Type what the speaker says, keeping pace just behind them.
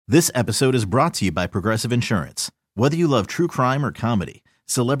This episode is brought to you by Progressive Insurance. Whether you love true crime or comedy,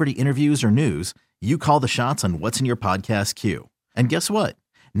 celebrity interviews or news, you call the shots on what's in your podcast queue. And guess what?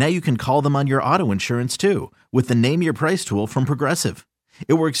 Now you can call them on your auto insurance too with the Name Your Price tool from Progressive.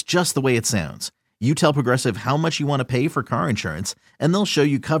 It works just the way it sounds. You tell Progressive how much you want to pay for car insurance, and they'll show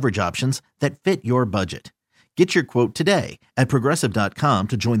you coverage options that fit your budget. Get your quote today at Progressive.com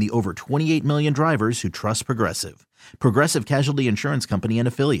to join the over 28 million drivers who trust Progressive. Progressive Casualty Insurance Company and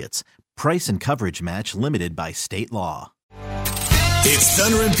Affiliates. Price and coverage match limited by state law. It's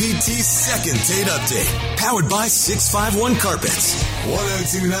Thunder and PT's second date update, powered by 651 Carpets.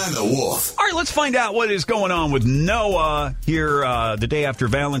 1029 The Wolf. All right, let's find out what is going on with Noah here the day after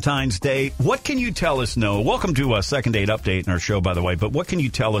Valentine's Day. What can you tell us, Noah? Welcome to a second date update in our show, by the way, but what can you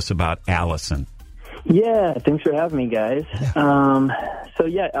tell us about Allison? Yeah, thanks for having me, guys.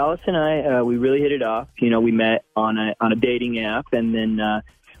 Alice and I, we really hit it off. You know, we met on a dating app, and then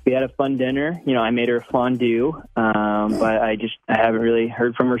we had a fun dinner. You know, I made her a fondue, but I haven't really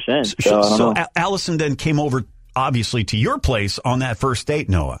heard from her since. So Allison then came over, obviously, to your place on that first date,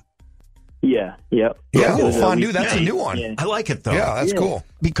 Noah. Yeah, yep. Yeah, fondue, that's a new one. Yeah. I like it, though. Yeah, that's cool.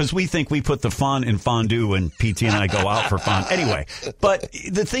 Because we think we put the fun in fondue when PT and I go out for fun. Anyway, but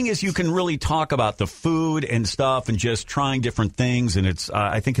the thing is, you can really talk about the food and stuff and just trying different things, and it's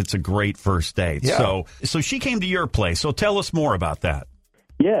I think it's a great first date. Yeah. So she came to your place. So tell us more about that.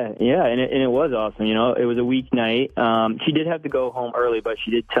 Yeah, and it was awesome. You know, it was a weeknight. She did have to go home early, but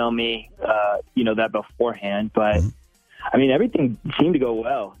she did tell me, that beforehand. But I mean, everything seemed to go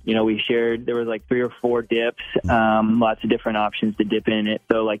well. You know, we shared, there was like 3 or 4 dips, lots of different options to dip in it.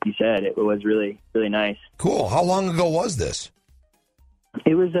 So like you said, it was really, really nice. Cool. How long ago was this?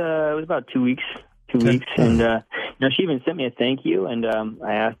 It was about 2 weeks. 2 weeks. And, she even sent me a thank you. And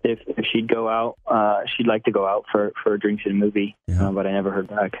I asked if she'd go out, she'd like to go out for drinks and a movie. But I never heard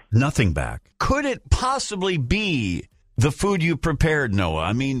back. Nothing back. Could it possibly be the food you prepared, Noah?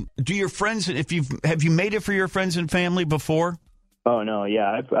 I mean, do your friends, have you made it for your friends and family before? Oh, no,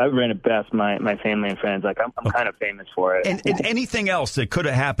 yeah. I've ran it past my family and friends. Like, I'm kind of famous for it. And anything else that could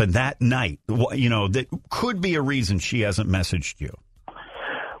have happened that night, that could be a reason she hasn't messaged you?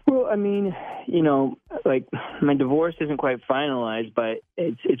 Well, I mean, like, my divorce isn't quite finalized, but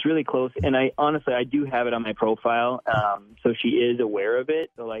it's really close. And I do have it on my profile, so she is aware of it.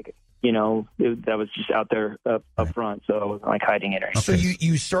 So, like, that was just out there up front, so I wasn't like hiding it or anything. So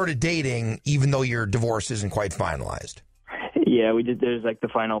you started dating even though your divorce isn't quite finalized? Yeah, we did. There's like the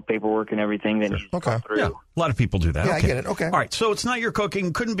final paperwork and everything that needs to go through. Yeah, a lot of people do that. Yeah, okay. I get it. Okay. All right, so it's not your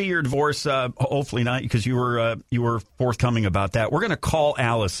cooking. Couldn't be your divorce. Hopefully not, because you were forthcoming about that. We're going to call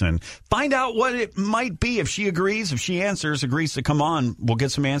Allison, find out what it might be. If she agrees, if she agrees to come on, we'll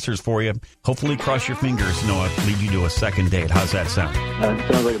get some answers for you. Hopefully, cross your fingers, Noah, lead you to a second date. How's that sound?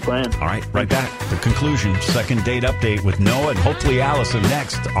 Sounds like a plan. All right, right back. The conclusion, second date update with Noah and hopefully Allison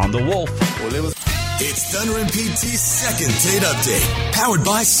next on The Wolf. It's Thunder and PT's second date update, powered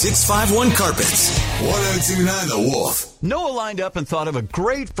by 651 Carpets. 1029 The Wolf. Noah lined up and thought of a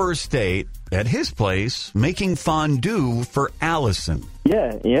great first date at his place, making fondue for Allison.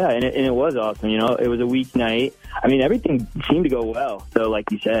 Yeah, and it was awesome. It was a weeknight. I mean, everything seemed to go well. So like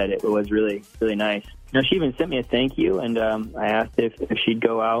you said, it was really, really nice. She even sent me a thank you, and I asked if she'd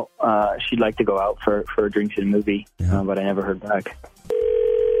go out, she'd like to go out for drinks and a movie, but I never heard back.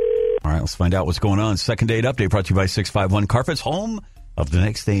 All right, let's find out what's going on. Second date update brought to you by 651 Carpets, home of the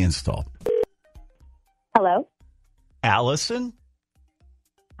next day install. Hello. Allison?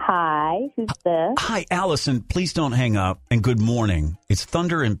 Hi, who's this? Hi, Allison. Please don't hang up, and good morning. It's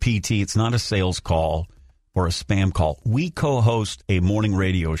Thunder and PT. It's not a sales call or a spam call. We co-host a morning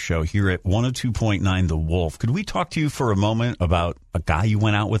radio show here at 102.9 The Wolf. Could we talk to you for a moment about a guy you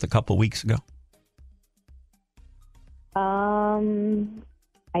went out with a couple of weeks ago?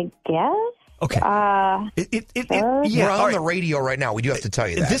 I guess. Okay. We're on the radio right now. We do have to tell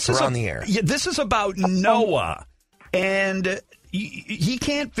you that. We're on the air. Yeah, this is about Noah, and he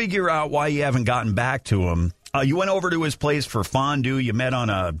can't figure out why you haven't gotten back to him. You went over to his place for fondue. You met on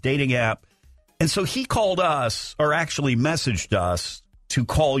a dating app, and so he called us, or actually messaged us, to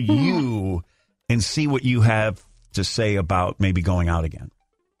call you and see what you have to say about maybe going out again.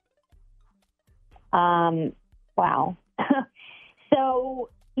 Wow. So,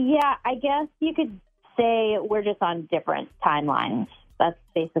 yeah, I guess you could say we're just on different timelines. That's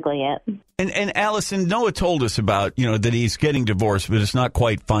basically it. And Allison, Noah told us about, that he's getting divorced, but it's not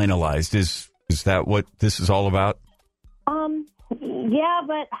quite finalized. Is that what this is all about? Yeah,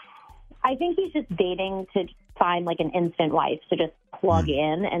 but I think he's just dating to find like an instant wife to just plug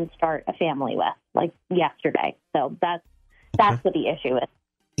in and start a family with, like yesterday. So that's what the issue is.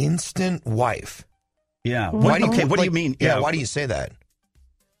 Instant wife. Yeah. What do you mean? Yeah. Why do you say that?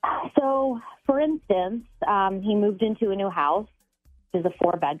 So, for instance, he moved into a new house. It's a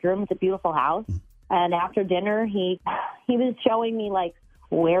 4-bedroom. It's a beautiful house. And after dinner, he was showing me like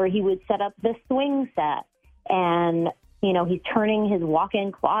where he would set up the swing set. And, you know, he's turning his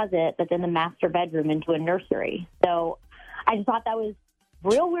walk-in closet that's in the master bedroom into a nursery. So I just thought that was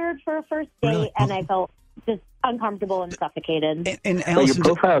real weird for a first date. Really? And I felt just uncomfortable and suffocated. And Allison,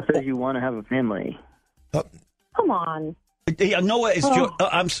 your profile says you want to have a family. Come on. Yeah, Noah is.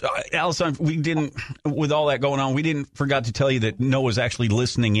 I'm sorry, Allison. We didn't, with all that going on, we didn't forgot to tell you that Noah's actually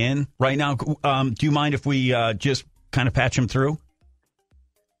listening in right now. Do you mind if we just kind of patch him through?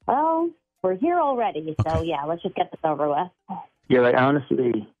 Well, we're here already, so yeah, let's just get this over with. Yeah, like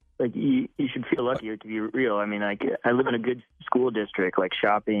honestly, like you should feel luckier to be real. I mean, like I live in a good school district, like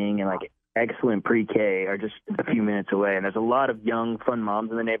shopping and like excellent pre-K are just a few minutes away, and there's a lot of young, fun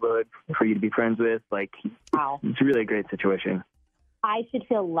moms in the neighborhood for you to be friends with. Like, wow. It's really a great situation. I should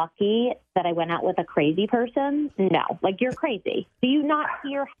feel lucky that I went out with a crazy person? No. Like, you're crazy. Do you not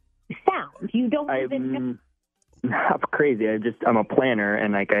hear sound? You don't even know. Not crazy. I'm a planner,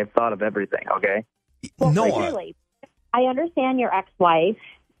 and like I've thought of everything, okay? Well, clearly, I understand your ex-wife,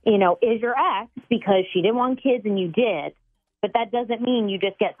 you know, is your ex because she didn't want kids and you did, but that doesn't mean you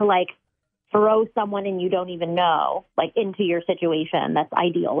just get to, like, throw someone and you don't even know, like, into your situation. That's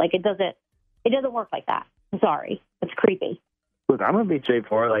ideal. Like, it doesn't work like that. I'm sorry. It's creepy. Look, I'm going to be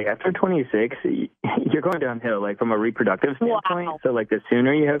straightforward. Like, after 26, you're going downhill, like, from a reproductive standpoint. Wow. So, like, the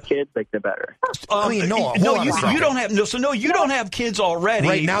sooner you have kids, like, the better. You don't have kids already.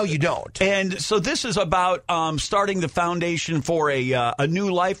 Right now, you don't. And so this is about starting the foundation for a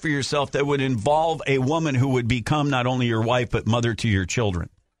new life for yourself that would involve a woman who would become not only your wife, but mother to your children.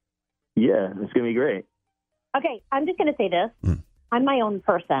 Yeah, it's going to be great. Okay, I'm just going to say this. I'm my own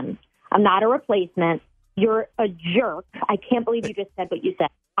person. I'm not a replacement. You're a jerk. I can't believe you just said what you said.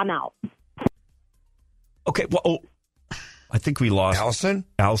 I'm out. Okay, well, I think we lost Allison.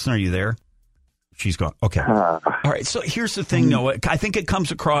 Allison, are you there? She's gone. Okay. All right, so here's the thing, Noah. I think it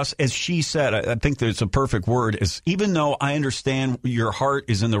comes across, as she said, I think there's a perfect word, is even though I understand your heart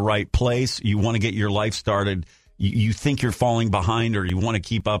is in the right place, you want to get your life started, you think you're falling behind or you want to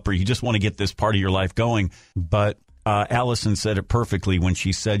keep up or you just want to get this part of your life going. But Allison said it perfectly when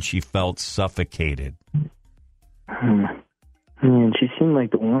she said she felt suffocated. Man, she seemed like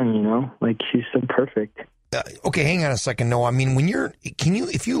the one, you know? Like, she's so perfect. Okay, hang on a second, Noah. I mean,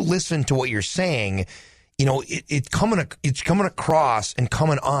 if you listen to what you're saying, you know, it's coming across and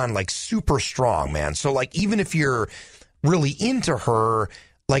coming on like super strong, man. So like, even if you're really into her,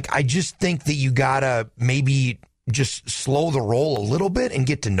 like, I just think that you gotta maybe just slow the roll a little bit and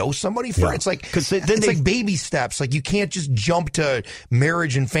get to know somebody first. Yeah. It's like, it's like baby steps. Like, you can't just jump to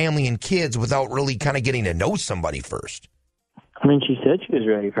marriage and family and kids without really kind of getting to know somebody first. I mean, she said she was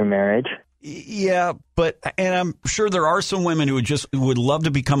ready for marriage. Yeah, and I'm sure there are some women who would love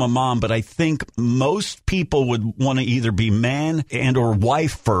to become a mom, but I think most people would want to either be man and or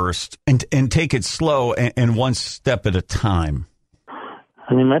wife first and take it slow and one step at a time.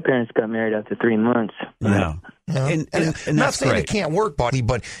 I mean, my parents got married after 3 months. Yeah. And not saying it can't work, buddy,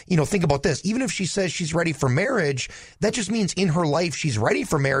 but, you know, think about this. Even if she says she's ready for marriage, that just means in her life she's ready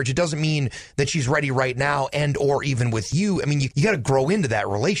for marriage. It doesn't mean that she's ready right now and or even with you. I mean, you got to grow into that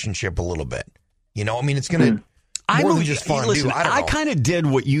relationship a little bit. You know, I mean, it's going to more than just fun. Listen, I don't know. I kind of did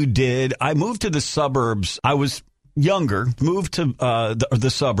what you did. I moved to the suburbs. I was younger, moved to the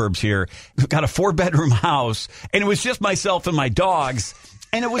suburbs here, got a 4-bedroom house, and it was just myself and my dogs.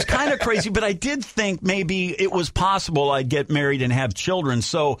 And it was kind of crazy, but I did think maybe it was possible I'd get married and have children.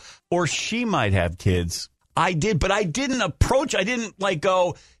 So, or she might have kids. I did, but I didn't I didn't like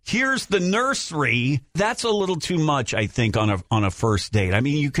go, here's the nursery. That's a little too much, I think, on a first date. I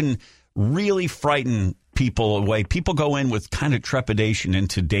mean, you can really frighten people away. People go in with kind of trepidation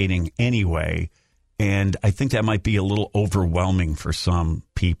into dating anyway. And I think that might be a little overwhelming for some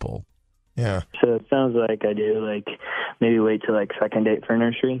people. Yeah. So it sounds like I do, like, maybe wait till, like, second date for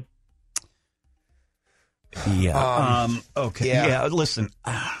nursery. Yeah. Okay. Yeah. Listen,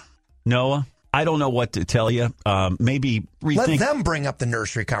 Noah, I don't know what to tell you. Maybe rethink. Let them bring up the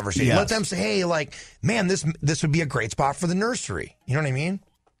nursery conversation. Yes. Let them say, hey, like, man, this would be a great spot for the nursery. You know what I mean?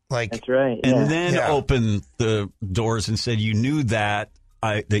 Like, that's right. And then open the doors and said you knew that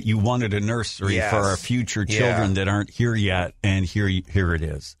you wanted a nursery for our future children that aren't here yet, and here it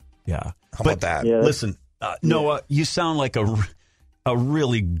is. Yeah. How about that? Yeah. Listen, Noah, you sound like a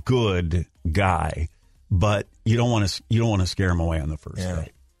really good guy, but you don't want to scare him away on the first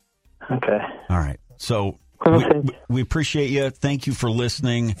date. Okay. All right. So Perfect. We appreciate you. Thank you for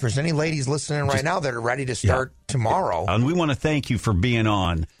listening. If there's any ladies listening right now that are ready to start tomorrow. And we want to thank you for being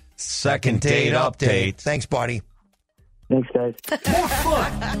on Second Date Update. Thanks, buddy. Thanks, guys. More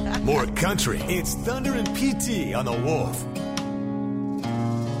fun, more country. It's Thunder and PT on the Wolf.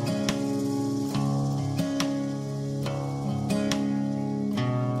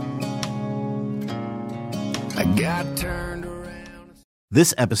 I got turned around.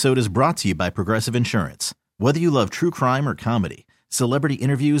 This episode is brought to you by Progressive Insurance. Whether you love true crime or comedy, celebrity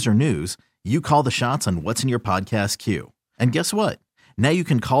interviews or news, you call the shots on what's in your podcast queue. And guess what? Now you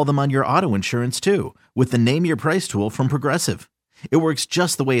can call them on your auto insurance too with the Name Your Price tool from Progressive. It works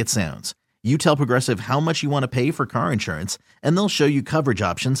just the way it sounds. You tell Progressive how much you want to pay for car insurance, and they'll show you coverage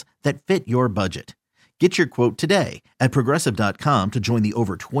options that fit your budget. Get your quote today at Progressive.com to join the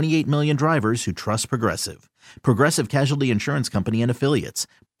over 28 million drivers who trust Progressive. Progressive Casualty Insurance Company and Affiliates.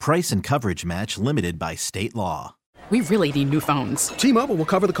 Price and coverage match limited by state law. We really need new phones. T-Mobile will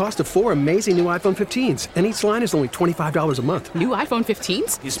cover the cost of 4 amazing new iPhone 15s, and each line is only $25 a month. New iPhone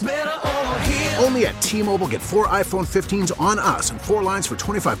 15s? It's better over here. Only at T-Mobile, get 4 iPhone 15s on us and 4 lines for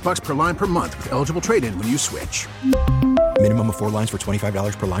 $25 per line per month with eligible trade-in when you switch. Minimum of 4 lines for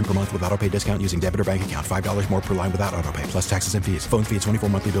 $25 per line per month with autopay discount using debit or bank account. $5 more per line without autopay, plus taxes and fees. Phone fee at 24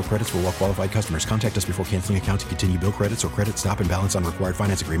 monthly bill credits for well-qualified customers. Contact us before canceling account to continue bill credits or credit stop and balance on required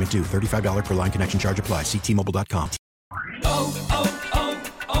finance agreement due. $35 per line connection charge applies. See T-Mobile.com.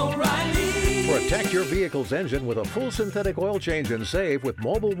 O'Reilly. Protect your vehicle's engine with a full synthetic oil change and save with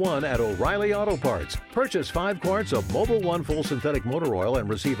Mobil 1 at O'Reilly Auto Parts. Purchase 5 quarts of Mobil 1 full synthetic motor oil and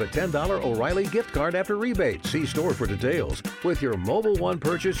receive a $10 O'Reilly gift card after rebate. See store for details. With your Mobil 1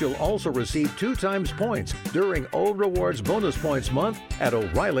 purchase, you'll also receive 2 times points during O Rewards Bonus Points Month at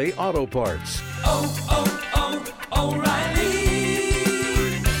O'Reilly Auto Parts.